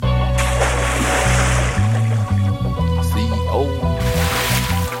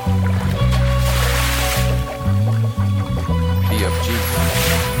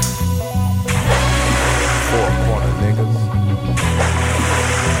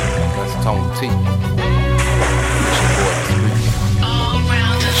Tone.T.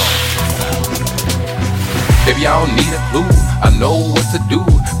 Baby, I don't need a clue, I know what to do.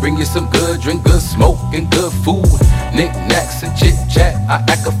 Bring you some good drink, good smoke, and good food. Knickknacks and chit-chat, I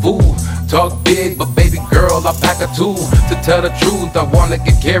act a fool. Talk big, but baby girl, I pack a tool. To tell the truth, I wanna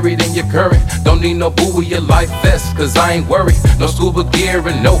get carried in your current. Don't need no buoy, your life vest, cause I ain't worried. No scuba gear,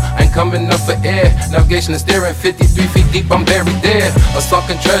 and no, I ain't coming up for air. Navigation is steering, 53 feet deep, I'm buried there. A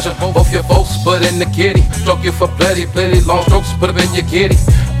sunken treasure, both your folks put in the kitty. Stroke you for plenty, long strokes, put them in your kitty.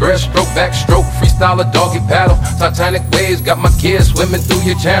 Breaststroke, backstroke, freestyle a doggy paddle. Titanic waves, got my kids swimming through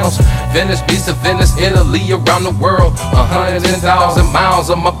your channels. Venice, Beach to Venice, Italy, around the world. 110,000 miles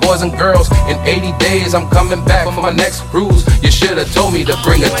of my boys and girls. In 80 days, I'm coming back for my next cruise. You should've told me to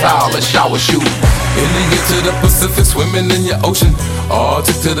bring a towel and shower shoes. India to the Pacific, swimming in your ocean.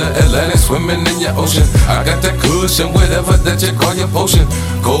 Arctic to the Atlantic, swimming in your ocean. I got that cushion, whatever that you call your potion.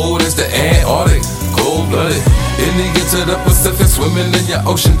 Cold as the Antarctic, cold-blooded. India to the Pacific, swimming in your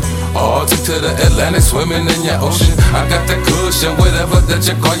ocean. Arctic to the Atlantic, swimming in your ocean. I got that cushion, whatever that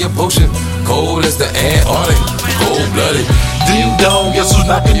you call your potion. Cold as the Antarctic, cold-blooded. Ding dong, guess who's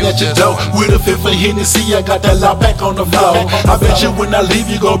knocking at your door? With a fifth of Hennessy, I got that loud back on the floor. I bet you when I leave,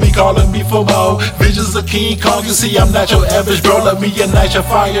 you gon' be calling me for more. Visions of King Kong, you see I'm not your average bro. Let me ignite your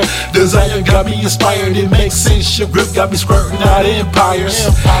fire. Desire got me inspired, it makes sense. Your grip got me squirting out empires.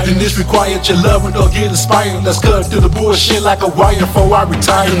 And this required your love and don't get inspired. Let's cut through the bullshit like a wire before I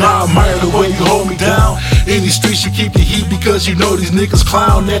retire. And I admire the way you hold me down. In these streets you keep the heat because you know these niggas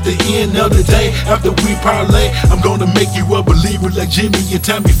clown. At the end of the day, after we parlay, I'm gonna make you a believer like Jimmy and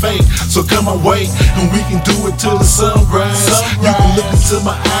Tammy Faye. So come my way and we can do it till the sunrise. You can look into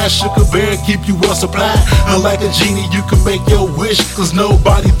my eyes, sugar bear, keep you well supplied. Unlike a genie, you can make your wish, cause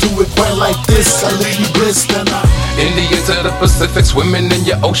nobody do it quite like this. I leave you blissed and India to the Pacific, swimming in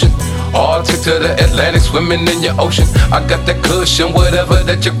your ocean. Arctic to the Atlantic, swimming in your ocean. I got that cushion, whatever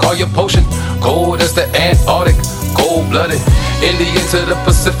that you call your potion. Cold as the Antarctic, cold-blooded. India to the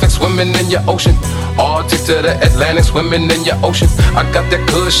Pacific, swimming in your ocean. Arctic to the Atlantic, swimming in your ocean. I got that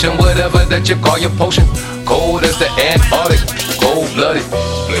cushion, whatever that you call your potion. Cold as the Antarctic, cold-blooded.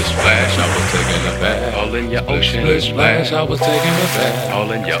 Splish splash, I was taking a bath. All in your ocean. Splish splash, I was taking a bath.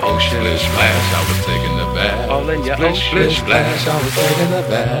 All in your ocean. Splish splash, I was taking a bath. All in your ocean. Splish splash, I was taking a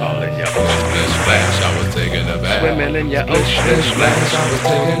bath. All in your ocean. Splish splash, I was taking a bath. Swimming in your ocean. Splish splash, I was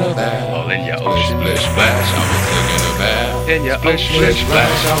taking a bath. All in your ocean. Splish splash, I was taking a bath. In your ocean. Splish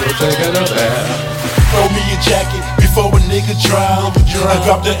splash, I was taking a bath. throw me a jacket before a nigga drown. I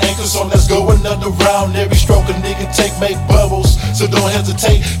drop the anchor, so let's go another round. Every stroke a nigga take make bubbles, so don't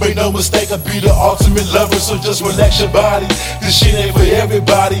hesitate, make no mistake, I be the ultimate lover. So just relax your body, this shit ain't for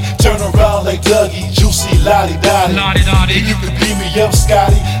everybody. Turn around like Dougie, juicy lottie dottie. And you can beat me up,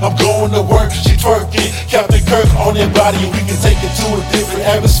 Scotty, I'm going to work, she twerking, Captain Kirk on that body. And we can take it to a different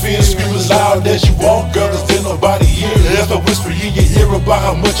atmosphere. Scream as loud as you want, girl, cause there's nobody here. If I whisper in your ear about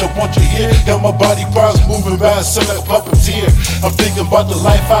how much I want you here, got my body parts moving around, so like a puppeteer. I'm thinking about the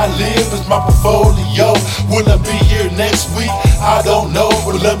life I live, it's my portfolio. Will I be here next week? I don't know,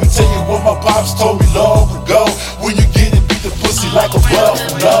 but let me tell you what my pops told me long ago. When you get it, beat the pussy like a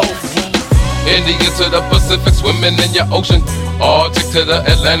buffalo. India to the Pacific, swimming in your ocean. Arctic to the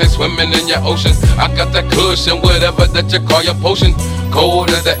Atlantic, swimming in your ocean. I got that cushion, whatever that you call your potion.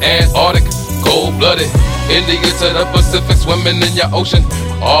 Cold as the Antarctic, cold-blooded. India to the Pacific, swimming in your ocean.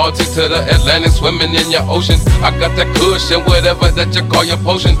 Arctic to the Atlantic, swimming in your ocean. I got that cushion, whatever that you call your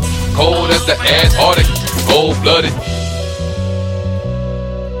potion. Cold as the Antarctic, cold-blooded.